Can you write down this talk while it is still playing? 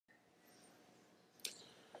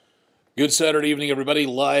Good Saturday evening, everybody.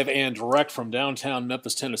 Live and direct from downtown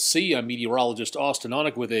Memphis, Tennessee. I'm meteorologist Austen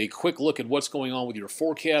Onek with a quick look at what's going on with your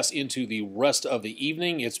forecast into the rest of the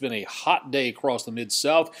evening. It's been a hot day across the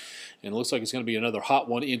Mid-South, and it looks like it's going to be another hot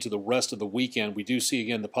one into the rest of the weekend. We do see,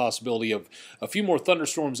 again, the possibility of a few more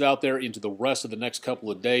thunderstorms out there into the rest of the next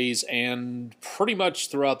couple of days and pretty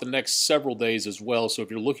much throughout the next several days as well. So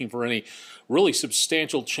if you're looking for any really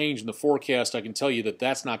substantial change in the forecast, I can tell you that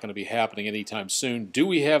that's not going to be happening anytime soon. Do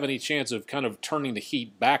we have any chance of kind of turning the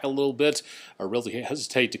heat back a little bit? I really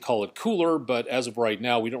hesitate to call it cooler, but as of right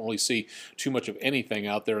now, we don't really see too much of anything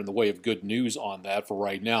out there in the way of good news on that for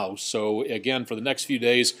right now. So again, for the next few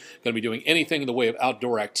days, going to be doing anything in the way of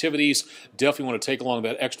outdoor activities. Definitely want to take along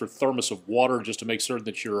that extra thermos of water just to make certain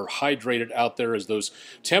that you're hydrated out there, as those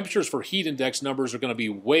temperatures for heat index numbers are going to be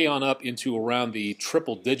way on up into around the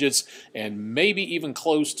triple digits and maybe even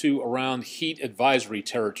close to around heat advisory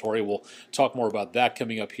territory. We'll talk more about that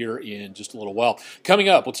coming up here in just a little while. Coming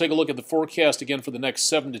up, we'll take a look at the forecast again for the next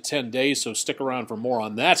 7 to 10 days, so stick around for more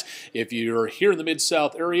on that. If you're here in the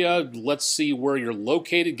Mid-South area, let's see where you're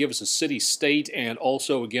located. Give us a city, state, and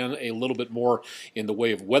also, again, a little bit more in the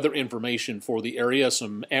way of weather information for the area.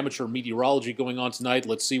 Some amateur meteorology going on tonight.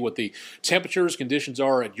 Let's see what the temperatures, conditions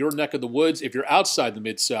are at your neck of the woods. If you're outside the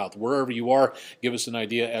Mid-South, wherever you are, give us an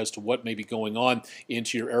idea as to what may be going on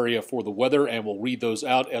into your area for the weather, and we'll read those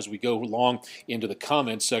out as we go along into the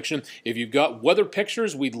comments section. If you've got weather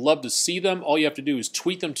pictures, we'd love to see them. All you have to do is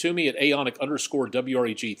tweet them to me at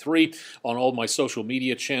 @Aonic_WREG3 on all my social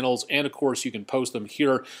media channels, and of course you can post them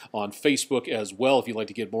here on Facebook as well. If you'd like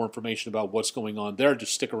to get more information about what's going on there,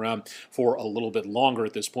 just stick around for a little bit longer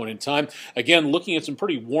at this point in time. Again, looking at some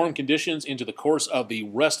pretty warm conditions into the course of the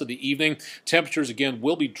rest of the evening. Temperatures, again,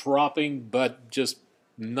 will be dropping, but just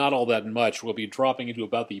not all that much. We'll be dropping into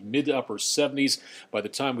about the mid to upper 70s by the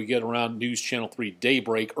time we get around News Channel 3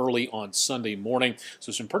 daybreak early on Sunday morning.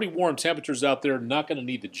 So some pretty warm temperatures out there. Not going to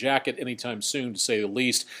need the jacket anytime soon, to say the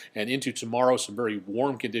least. And into tomorrow, some very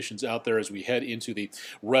warm conditions out there as we head into the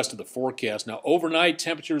rest of the forecast. Now, overnight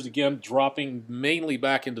temperatures, again, dropping mainly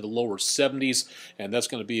back into the lower 70s, and that's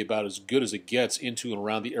going to be about as good as it gets into and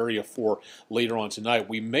around the area for later on tonight.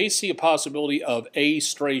 We may see a possibility of a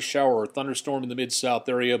stray shower or thunderstorm in the Mid-South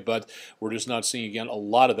area, but we're just not seeing, again, a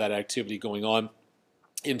lot of that activity going on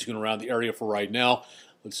into and around the area for right now.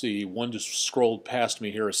 Let's see, one just scrolled past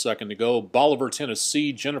me here a second ago. Bolivar,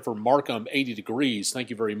 Tennessee, Jennifer Markham, 80 degrees.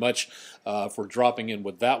 Thank you very much for dropping in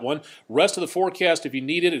with that one. Rest of the forecast, if you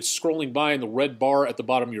need it, it's scrolling by in the red bar at the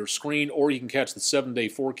bottom of your screen, or you can catch the 7-day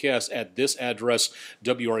forecast at this address,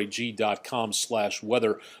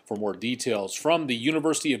 WREG.com/weather, for more details. From the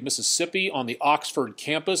University of Mississippi on the Oxford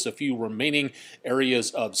campus, a few remaining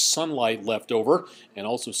areas of sunlight left over, and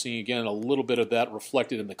also seeing, again, a little bit of that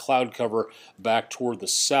reflected in the cloud cover back toward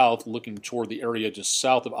the south, looking toward the area just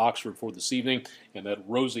south of Oxford for this evening, and that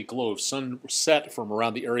rosy glow of sunset from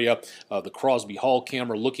around the area of the Crosby Hall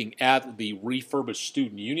camera looking at the refurbished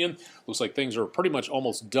Student Union. Looks like things are pretty much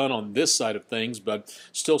almost done on this side of things, but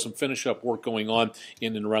still some finish-up work going on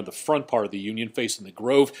in and around the front part of the Union facing the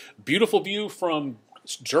Grove. Beautiful view from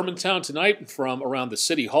Germantown tonight from around the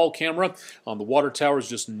City Hall camera on the water towers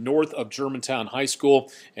just north of Germantown High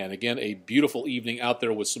School. And again, a beautiful evening out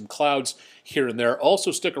there with some clouds here and there. Also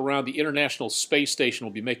stick around. The International Space Station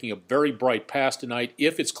will be making a very bright pass tonight.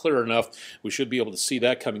 If it's clear enough, we should be able to see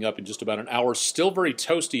that coming up in just about an hour. Still very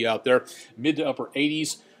toasty out there, mid to upper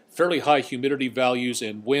 80s. Fairly high humidity values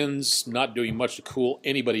and winds not doing much to cool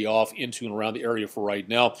anybody off into and around the area for right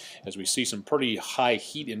now, as we see some pretty high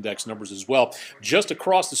heat index numbers as well. Just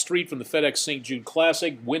across the street from the FedEx St. Jude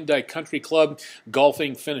Classic, Windike Country Club,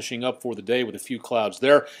 golfing finishing up for the day with a few clouds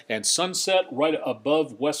there. And sunset right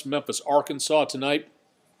above West Memphis, Arkansas tonight,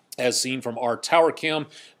 as seen from our tower cam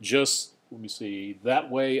just, let me see, that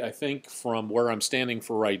way, I think, from where I'm standing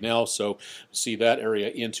for right now. So see that area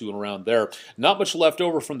into and around there. Not much left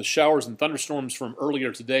over from the showers and thunderstorms from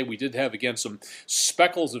earlier today. We did have, again, some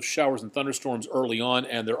speckles of showers and thunderstorms early on,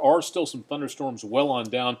 and there are still some thunderstorms well on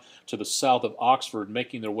down to the south of Oxford,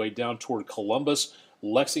 making their way down toward Columbus,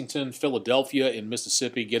 Lexington, Philadelphia, in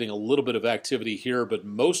Mississippi, getting a little bit of activity here, but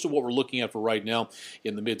most of what we're looking at for right now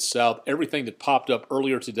in the Mid-South, everything that popped up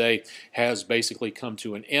earlier today has basically come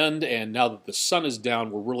to an end, and now that the sun is down,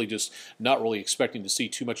 we're really just not really expecting to see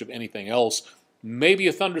too much of anything else Maybe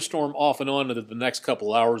a thunderstorm off and on into the next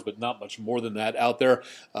couple hours, but not much more than that out there.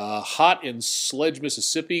 Hot in Sledge,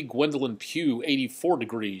 Mississippi. Gwendolyn Pugh, 84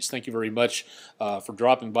 degrees. Thank you very much for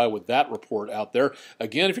dropping by with that report out there.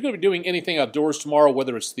 Again, if you're going to be doing anything outdoors tomorrow,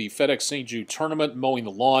 whether it's the FedEx St. Jude tournament, mowing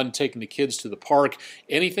the lawn, taking the kids to the park,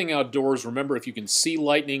 anything outdoors, remember, if you can see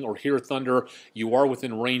lightning or hear thunder, you are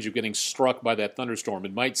within range of getting struck by that thunderstorm.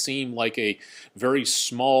 It might seem like a very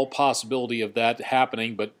small possibility of that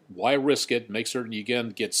happening, but why risk it? Make certain you again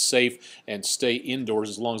get safe and stay indoors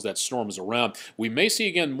as long as that storm is around. We may see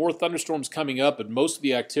again more thunderstorms coming up, but most of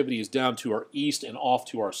the activity is down to our east and off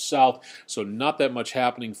to our south, so not that much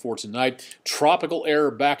happening for tonight. Tropical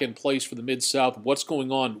air back in place for the Mid-South. What's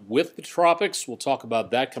going on with the tropics? We'll talk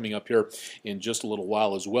about that coming up here in just a little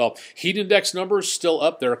while as well. Heat index numbers still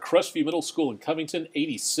up there. Crestview Middle School in Covington,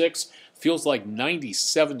 86. Feels like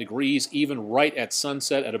 97 degrees, even right at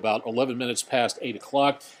sunset at about 11 minutes past 8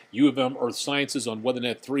 o'clock. U of M Earth Sciences on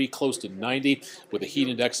WeatherNet 3 close to 90 with a heat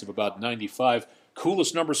index of about 95.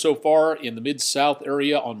 Coolest number so far in the Mid-South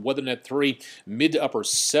area on WeatherNet 3, mid to upper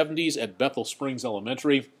 70s at Bethel Springs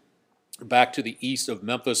Elementary. Back to the east of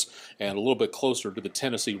Memphis and a little bit closer to the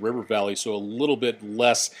Tennessee River Valley, so a little bit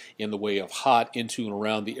less in the way of hot into and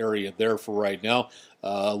around the area there for right now.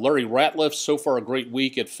 Larry Ratliff, so far a great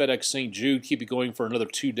week at FedEx St. Jude. Keep it going for another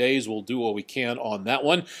 2 days. We'll do what we can on that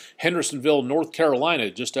one. Hendersonville, North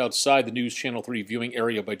Carolina, just outside the News Channel 3 viewing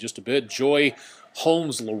area by just a bit. Joy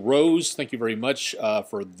Holmes LaRose, thank you very much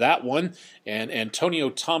for that one. And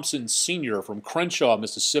Antonio Thompson Sr. from Crenshaw,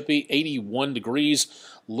 Mississippi, 81 degrees.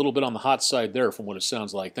 A little bit on the hot side there from what it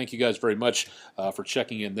sounds like. Thank you guys very much for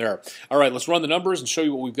checking in there. All right, let's run the numbers and show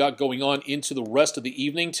you what we've got going on into the rest of the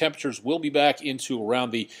evening. Temperatures will be back into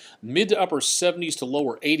around the mid to upper 70s to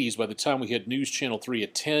lower 80s by the time we hit News Channel 3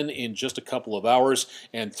 at 10 in just a couple of hours.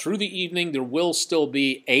 And through the evening, there will still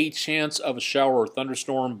be a chance of a shower or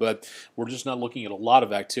thunderstorm, but we're just not looking at a lot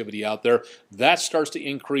of activity out there. That starts to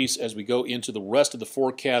increase as we go into the rest of the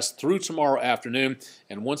forecast through tomorrow afternoon.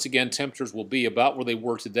 And once again, temperatures will be about where they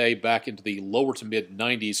were today, back into the lower to mid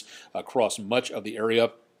 90s across much of the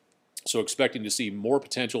area. So expecting to see more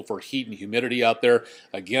potential for heat and humidity out there.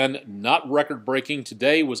 Again, not record-breaking.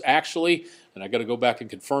 Today was actually, and I got to go back and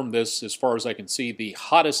confirm this as far as I can see, the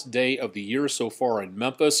hottest day of the year so far in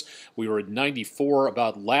Memphis. We were at 94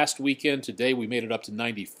 about last weekend. Today we made it up to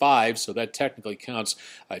 95, so that technically counts,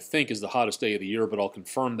 I think, as the hottest day of the year, but I'll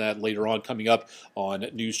confirm that later on coming up on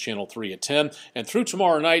News Channel 3 at 10. And through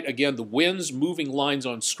tomorrow night, again, the winds, moving lines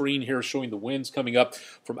on screen here showing the winds coming up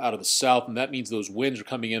from out of the south, and that means those winds are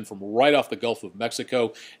coming in from right off the Gulf of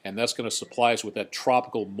Mexico, and that's going to supply us with that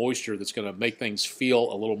tropical moisture that's going to make things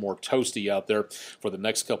feel a little more toasty out there for the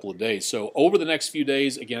next couple of days. So over the next few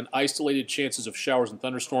days, again, isolated chances of showers and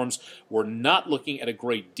thunderstorms. We're not looking at a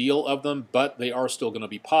great deal of them, but they are still going to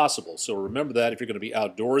be possible. So remember that if you're going to be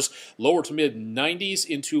outdoors. Lower to mid 90s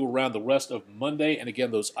into around the rest of Monday, and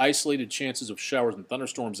again, those isolated chances of showers and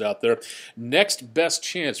thunderstorms out there. Next best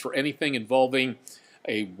chance for anything involving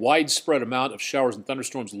a widespread amount of showers and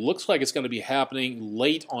thunderstorms looks like it's going to be happening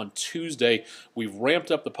late on Tuesday. We've ramped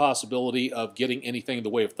up the possibility of getting anything in the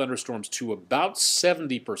way of thunderstorms to about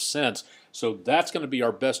 70%. So that's going to be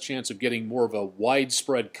our best chance of getting more of a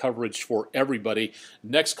widespread coverage for everybody.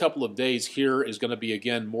 Next couple of days here is going to be,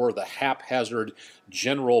 again, more of the haphazard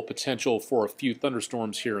general potential for a few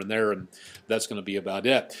thunderstorms here and there, and that's going to be about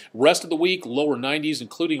it. Rest of the week, lower 90s,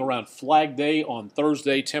 including around Flag Day on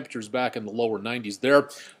Thursday. Temperatures back in the lower 90s there.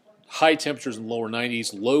 High temperatures in the lower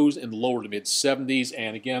 90s, lows in the lower to mid 70s,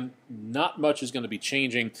 and again, not much is going to be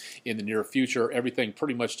changing in the near future. Everything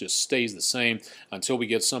pretty much just stays the same until we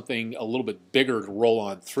get something a little bit bigger to roll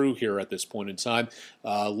on through here at this point in time.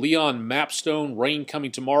 Leon Mapstone, rain coming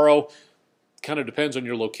tomorrow. Kind of depends on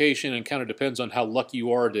your location and kind of depends on how lucky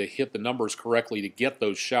you are to hit the numbers correctly to get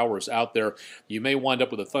those showers out there. You may wind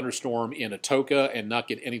up with a thunderstorm in Atoka and not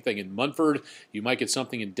get anything in Munford. You might get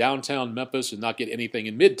something in downtown Memphis and not get anything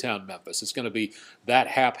in midtown Memphis. It's going to be that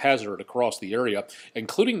haphazard across the area,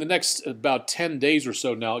 including the next about 10 days or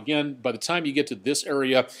so. Now, again, by the time you get to this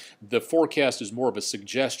area, the forecast is more of a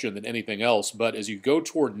suggestion than anything else. But as you go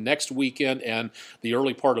toward next weekend and the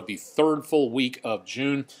early part of the third full week of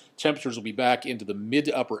June, temperatures will be back into the mid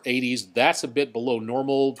to upper 80s. That's a bit below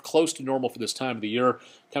normal, close to normal for this time of the year.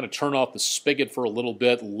 Kind of turn off the spigot for a little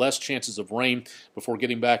bit, less chances of rain before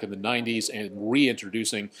getting back in the 90s and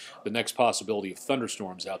reintroducing the next possibility of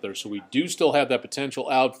thunderstorms out there. So we do still have that potential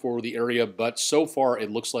out for the area, but so far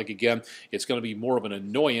it looks like, again, it's going to be more of an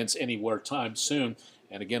annoyance anywhere time soon.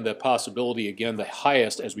 And again, that possibility, again, the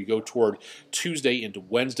highest as we go toward Tuesday into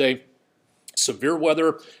Wednesday. Severe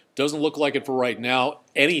weather Doesn't look like it for right now.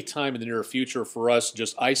 Anytime in the near future for us,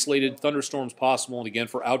 just isolated thunderstorms possible. And again,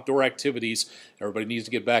 for outdoor activities, everybody needs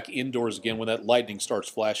to get back indoors again when that lightning starts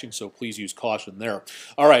flashing, so please use caution there.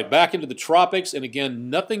 All right, back into the tropics, and again,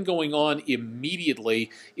 nothing going on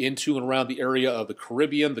immediately into and around the area of the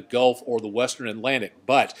Caribbean, the Gulf, or the Western Atlantic.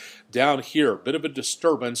 But down here, a bit of a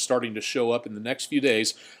disturbance starting to show up in the next few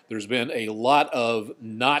days. There's been a lot of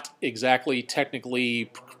not exactly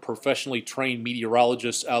technically professionally trained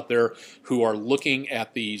meteorologists out there who are looking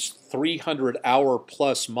at these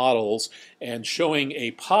 300-hour-plus models and showing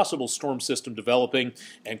a possible storm system developing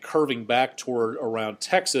and curving back toward around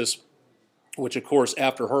Texas, which, of course,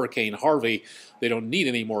 after Hurricane Harvey, they don't need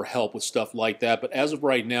any more help with stuff like that. But as of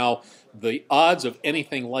right now, the odds of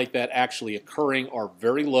anything like that actually occurring are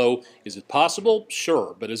very low. Is it possible?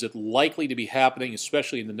 Sure. But is it likely to be happening,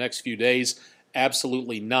 especially in the next few days?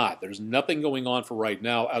 Absolutely not. There's nothing going on for right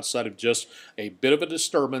now outside of just a bit of a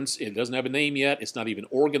disturbance. It doesn't have a name yet. It's not even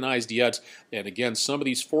organized yet. And again, some of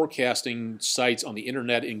these forecasting sites on the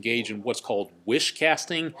internet engage in what's called wish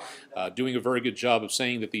casting, doing a very good job of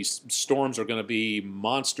saying that these storms are going to be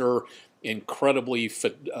monster, incredibly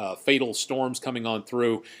fatal storms coming on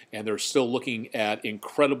through, and they're still looking at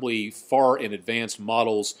incredibly far in advance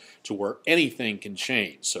models to where anything can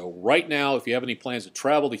change. So right now, if you have any plans to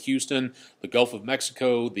travel to Houston, the Gulf of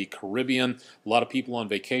Mexico, the Caribbean, a lot of people on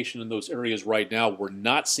vacation in those areas right now, we're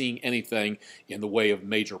not seeing anything in the way of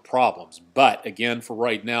major problems. But again, for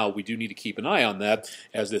right now, we do need to keep an eye on that,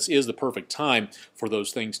 as this is the perfect time for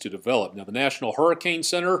those things to develop. Now, the National Hurricane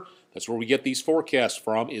Center, that's where we get these forecasts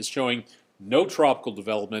from, is showing no tropical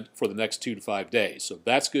development for the next 2 to 5 days. So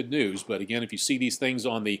that's good news. But again, if you see these things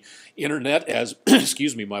on the internet, as,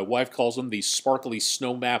 excuse me, my wife calls them, these sparkly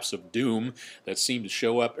snow maps of doom that seem to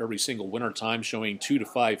show up every single winter time, showing 2 to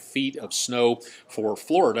 5 feet of snow for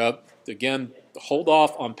Florida, again, hold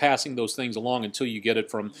off on passing those things along until you get it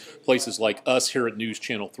from places like us here at News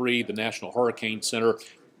Channel 3, the National Hurricane Center,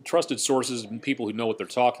 trusted sources and people who know what they're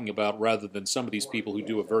talking about, rather than some of these people who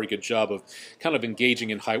do a very good job of kind of engaging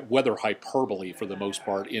in weather hyperbole for the most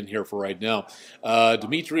part in here for right now.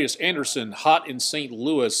 Demetrius Anderson, hot in St.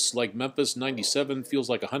 Louis, like Memphis, 97, feels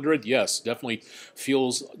like 100. Yes, definitely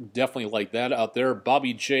feels like that out there.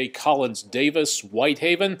 Bobby J. Collins Davis,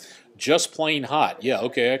 Whitehaven, just plain hot. Yeah,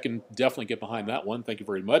 okay, I can definitely get behind that one. Thank you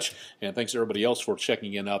very much. And thanks to everybody else for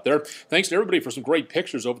checking in out there. Thanks to everybody for some great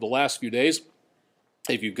pictures over the last few days.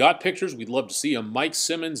 If you've got pictures, we'd love to see them. Mike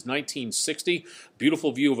Simmons, 1960.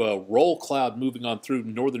 Beautiful view of a roll cloud moving on through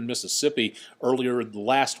northern Mississippi earlier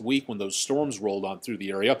last week when those storms rolled on through the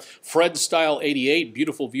area. Fred Style, 88.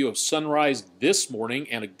 Beautiful view of sunrise this morning,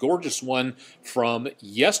 and a gorgeous one from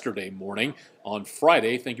yesterday morning on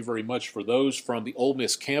Friday. Thank you very much for those from the Ole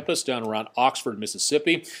Miss campus down around Oxford,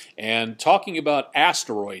 Mississippi. And talking about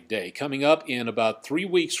Asteroid Day, coming up in about 3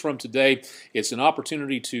 weeks from today, it's an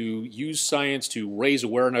opportunity to use science to raise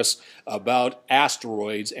awareness about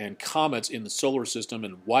asteroids and comets in the solar system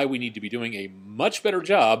and why we need to be doing a much better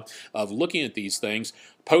job of looking at these things.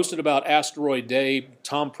 Posted about Asteroid Day,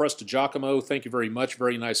 Tom Prestigiacomo, thank you very much,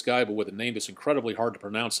 very nice guy, but with a name that's incredibly hard to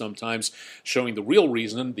pronounce sometimes, showing the real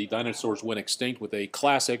reason the dinosaurs went extinct with a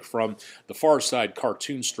classic from the Far Side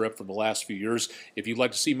cartoon strip from the last few years. If you'd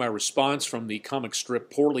like to see my response from the comic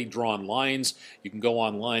strip Poorly Drawn Lines, you can go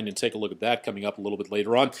online and take a look at that coming up a little bit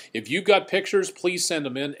later on. If you've got pictures, please send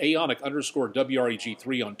them in.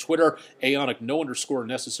 Aonic_WREG3 on Twitter, Aonic no underscore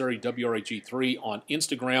necessary WREG3 on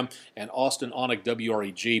Instagram, and Austen Onek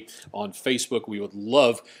WREG on Facebook. We would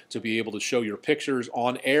love to be able to show your pictures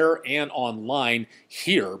on air and online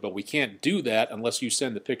here, but we can't do that unless you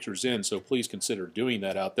send the pictures in, so please consider doing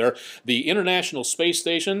that out there. The International Space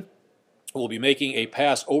Station will be making a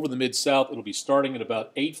pass over the Mid-South. It'll be starting at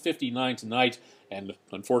about 8:59 tonight. And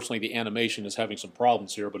unfortunately, the animation is having some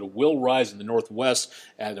problems here, but it will rise in the northwest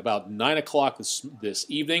at about 9 o'clock this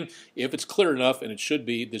evening. If it's clear enough, and it should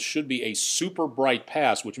be, this should be a super bright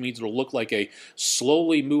pass, which means it'll look like a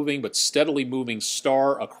slowly moving but steadily moving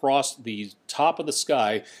star across the top of the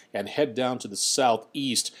sky and head down to the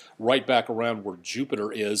southeast, right back around where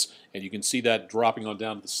Jupiter is. And you can see that dropping on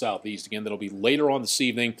down to the southeast. Again, that'll be later on this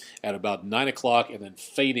evening at about 9 o'clock and then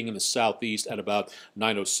fading in the southeast at about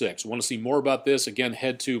 9:06. Want to see more about this? Again,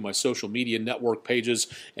 head to my social media network pages,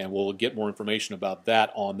 and we'll get more information about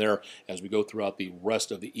that on there as we go throughout the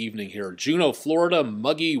rest of the evening here. Juneau, Florida,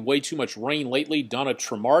 muggy, way too much rain lately. Donna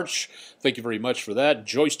Tremarch, thank you very much for that.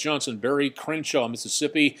 Joyce Johnson Berry, Crenshaw,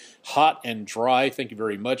 Mississippi, hot and dry. Thank you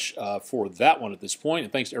very much for that one at this point,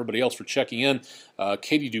 and thanks to everybody else for checking in.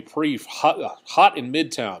 Katie Dupree, hot in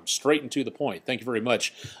Midtown, straight and to the point. Thank you very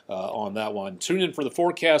much on that one. Tune in for the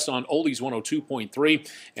forecast on Oldies 102.3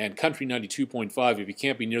 and Country 92.5 if you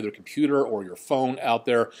can't be near the computer or your phone out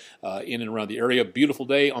there in and around the area. Beautiful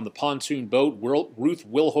day on the pontoon boat. Ruth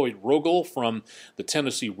Wilhoit-Rogel from the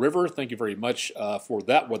Tennessee River. Thank you very much for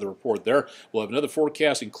that weather report there. We'll have another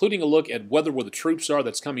forecast, including a look at weather where the troops are.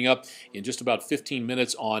 That's coming up in just about 15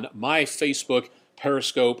 minutes on my Facebook,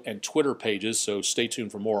 Periscope, and Twitter pages, so stay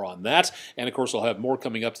tuned for more on that. And, of course, I'll have more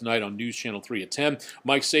coming up tonight on News Channel 3 at 10.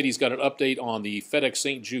 Mike Sadie's got an update on the FedEx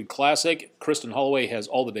St. Jude Classic. Kristen Holloway has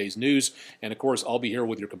all the day's news. And, of course, I'll be here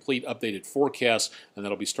with your complete updated forecast, and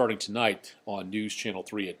that'll be starting tonight on News Channel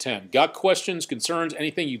 3 at 10. Got questions, concerns,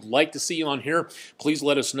 anything you'd like to see on here, please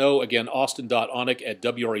let us know. Again, Austen.Onek at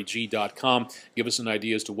WREG.com. Give us an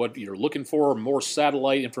idea as to what you're looking for, more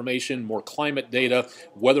satellite information, more climate data,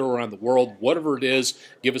 weather around the world, whatever it is.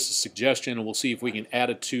 Give us a suggestion, and we'll see if we can add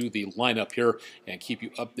it to the lineup here and keep you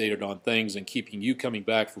updated on things and keeping you coming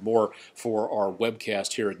back for more for our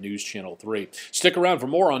webcast here at News Channel 3. Stick around for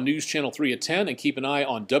more on News Channel 3 at 10 and keep an eye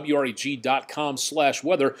on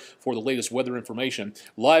WREG.com/weather for the latest weather information.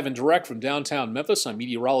 Live and direct from downtown Memphis, I'm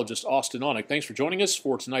meteorologist Austen Onek. Thanks for joining us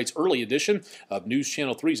for tonight's early edition of News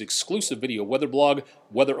Channel 3's exclusive video weather blog,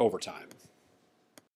 Weather Overtime.